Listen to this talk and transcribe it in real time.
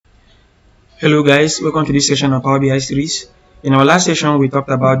Hello guys, welcome to this session of Power BI series. In our last session, we talked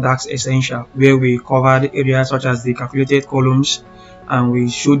about DAX Essential, where we covered areas such as the calculated columns, and we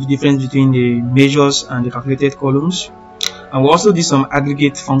showed the difference between the measures and the calculated columns. And we also did some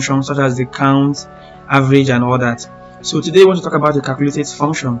aggregate functions such as the count, average, and all that. So today we want to talk about the calculated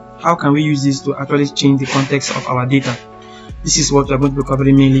function. How can we use this to actually change the context of our data? This is what we are going to be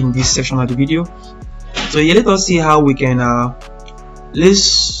covering mainly in this section of the video. So here, let us see how we can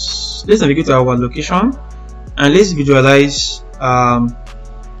let's navigate to our location and let's visualize our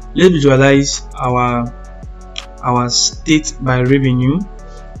state by revenue.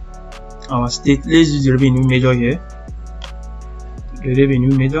 Our state, let's use the revenue measure here, the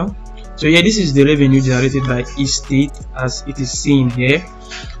revenue measure. So here, this is the revenue generated by each state as it is seen here.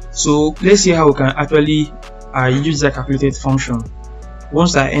 So let's see how we can actually use the calculated function.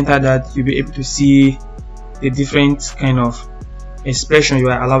 Once I enter that, you'll be able to see the different kind of expression you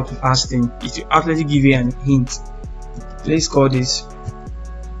are allowed to pass in. It will actually give you an hint. Let's call this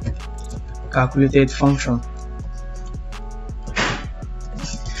calculated function.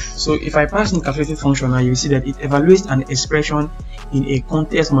 So if I pass in calculated function now, you will see that it evaluates an expression in a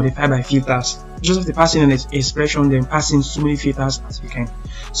context modified by filters. You just have to pass in an expression, then pass in so many filters as you can.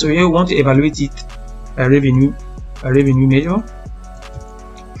 So here we want to evaluate it by revenue measure.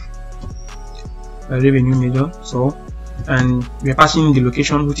 So, and we are passing in the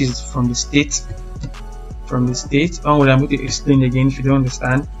location, which is from the state. And what I'm going to explain again if you don't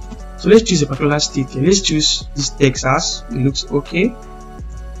understand. So let's choose a particular state here. Let's choose this Texas. It looks okay.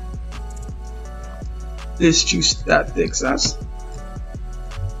 Let's choose that Texas.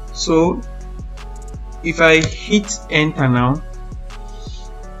 So if I hit enter now,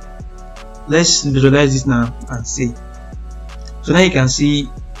 let's visualize this now and see. So now you can see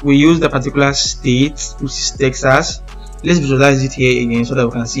we use the particular state, which is Texas. Let's visualize it here again so that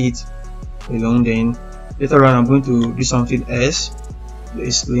we can see it alone. Then later on I'm going to do something else to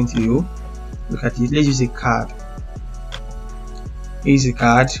explain to you. Look at it. Let's use a card. Here's a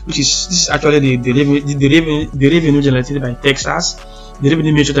card, which is this is actually the revenue generated by Texas, the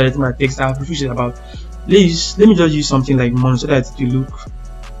revenue measure generated by Texas, which is about. Let me just use something like month so that it will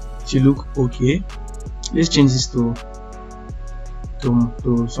look okay. Let's change this to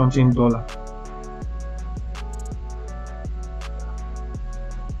something dollar.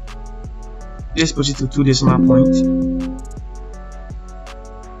 Let's put it to 2 decimal points.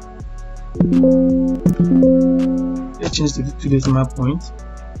 Let's change to 2 decimal points.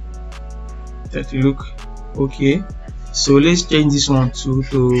 That will look okay. So let's change this one to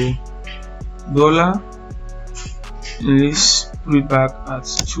dollar. Let's put it back at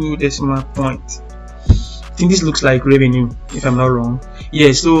 2 decimal points. I think this looks like revenue, if I'm not wrong.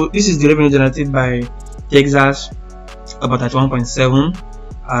 Yeah, so this is the revenue generated by Texas, about at 1.7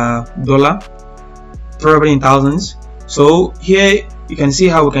 dollar, probably in thousands. So here you can see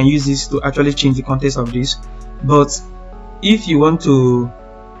how we can use this to actually change the context of this. But if you want to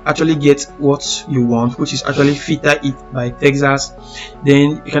actually get what you want, which is actually filter it by Texas,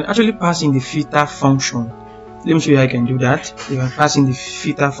 then you can actually pass in the filter function. Let me show you how I can do that. You can pass in the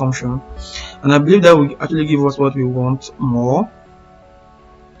filter function, and I believe that will actually give us what we want more.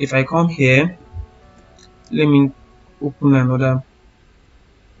 If I come here, let me open another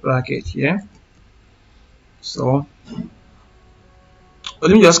bracket here. So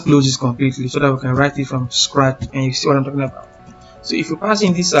let me just close this completely so that we can write it from scratch and you see what I'm talking about. So if you pass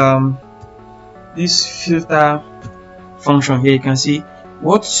in this this filter function here, you can see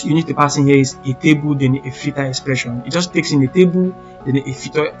what you need to pass in here is a table, then a filter expression. It just takes in a table, then a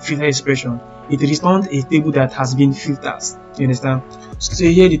filter expression. It returns a table that has been filtered. You understand? So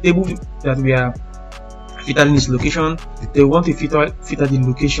here the table that we are filtering is location. They want to filter the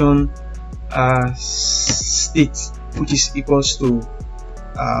location state, which is equals to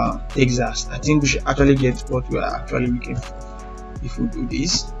Texas. I think we should actually get what we are actually looking for if we do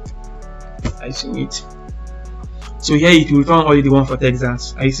this. I see it. So here it will return only the one for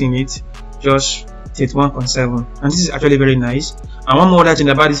Texas. I see it, just 31.7, and this is actually very nice. And one more thing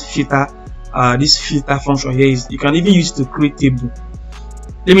about this filter function here is you can even use it to create table.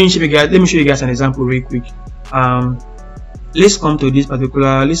 Let me show you guys an example real quick. Let's come to this product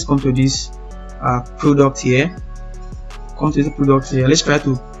here. Let's try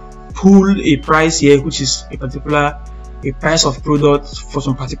to pull a price here, which is a price of product for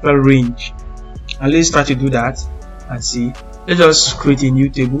some particular range, and let's try to do that and see. Let's just create a new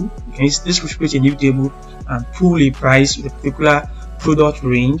table. Let's create a new table and pull a price with a particular product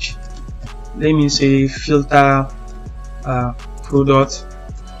range. Let me say filter product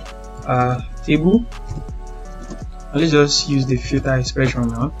table, and let's just use the filter expression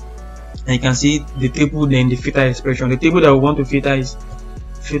now. and you can see the table, then the filter expression. The table that we want to filter is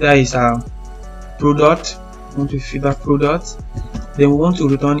product. We want to filter product. Then we want to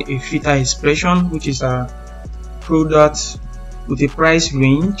return a filter expression, which is a product with a price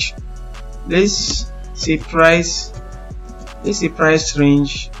range. Let's say price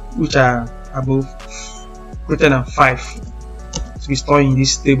range which are above greater than 5 to be stored in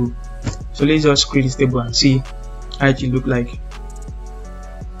this table. So let's just create this table and see how it will look like.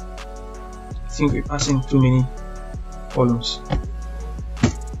 I think we're passing too many columns.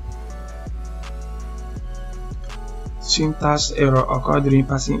 Syntax error occurred during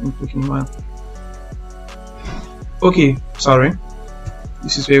passing input in one. Okay, sorry,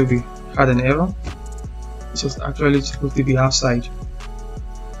 this is where we had an error. This was actually supposed to be outside.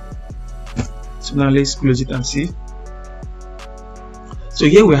 So now let's close it and see. So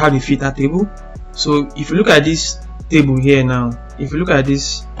here we have the filter table. So if you look at this table here now, if you look at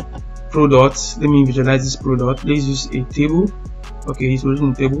this product, let me visualize this product. Let's use a table. Okay, it's written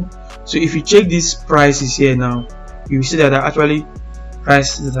in table. So if you check these prices here now, you will see that there are actually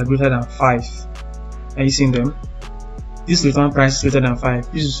prices that are greater than 5. Are you seeing them? This return price is greater than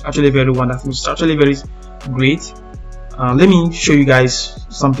 5. This is actually very wonderful. It's actually very great. Let me show you guys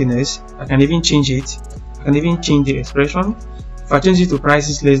something else. I can even change it. I can even change the expression. If I change it to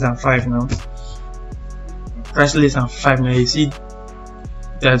prices less than 5 now, price less than 5 now, you see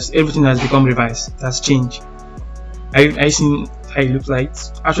that everything has become revised. It has changed. I seen how it looks like.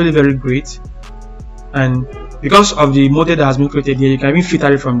 It's actually very great. And because of the model that has been created here, you can even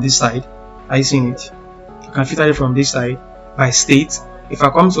filter it from this side. Are you seeing it? You can filter it from this side by state. If I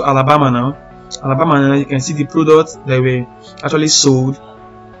come to Alabama now, you can see the products that were actually sold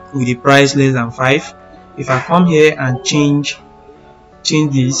with the price less than 5. If I come here and change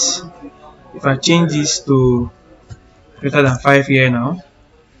this, if I change this to greater than 5 here now,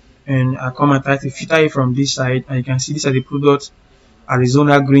 and I come and try to filter it from this side, and you can see these are the products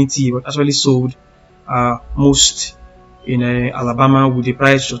Arizona green tea was actually sold most in Alabama with the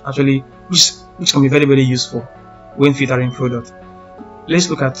price actually which can be very, very useful when filtering product. Let's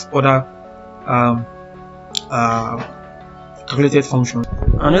look at other calculated function.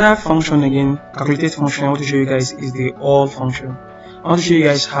 Another function, again calculated function, I want to show you guys is the all function. I want to show you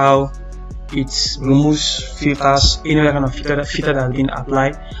guys how it removes filters, any other kind of filter that has been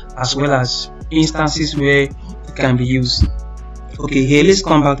applied, as well as instances where it can be used. Okay, here let's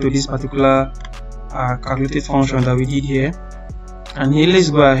come back to this particular calculated function that we did here, and here let's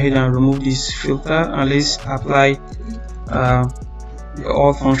go ahead and remove this filter, and let's apply the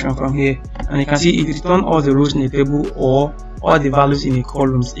all function from here, and you can see it returns all the rows in the table or all the values in the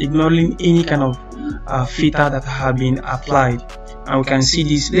columns, ignoring any kind of filter that have been applied. And we can see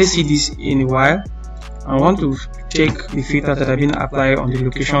this. Let's see this in a while. I want to check the filters that have been applied on the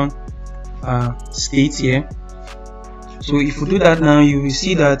location state here. So if you do that now, you will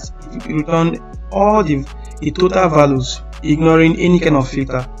see that it return all the total values, ignoring any kind of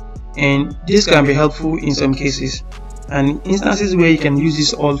filter, and this can be helpful in some cases. And instances where you can use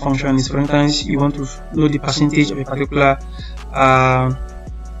this all function is, for instance, you want to know the percentage of a particular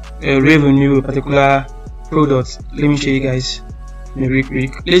revenue, a particular product. Let me show you guys real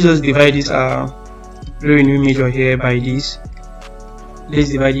quick. Let's just divide this revenue measure here by this. Let's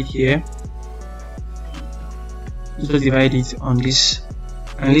divide it here. Let's just divide it on this,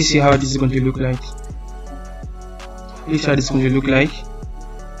 and let's see how this is going to look like. Let's see how this is going to look like.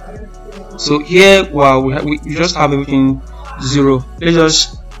 So here, wow, we just have everything 0. Let's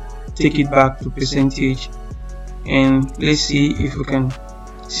just take it back to percentage, and let's see if we can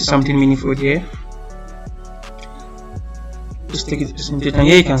see something meaningful here. Let's take it to percentage, and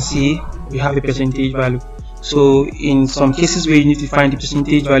here you can see we have a percentage value. So in some cases where you need to find the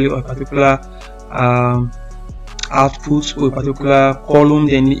percentage value of a particular output or a particular column,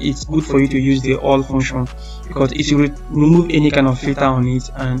 then it's good for you to use the all function, because it will remove any kind of filter on it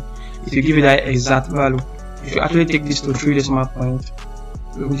and it will give you that exact value. If you actually take this to 3 decimal points,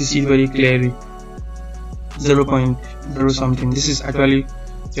 you're going to see it very clearly, 0.0 something. This is actually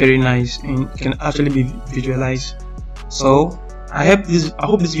very nice and can actually be visualized. So I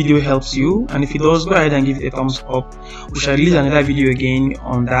hope this video helps you, and if it does, go ahead and give it a thumbs up. We shall release another video again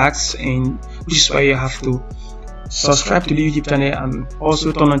on that, and which is why you have to subscribe to the YouTube channel and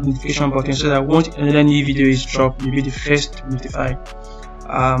also turn on the notification button so that once another new video is dropped, you'll be the first to be notified.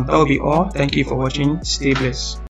 That will be all. Thank you for watching. Stay blessed.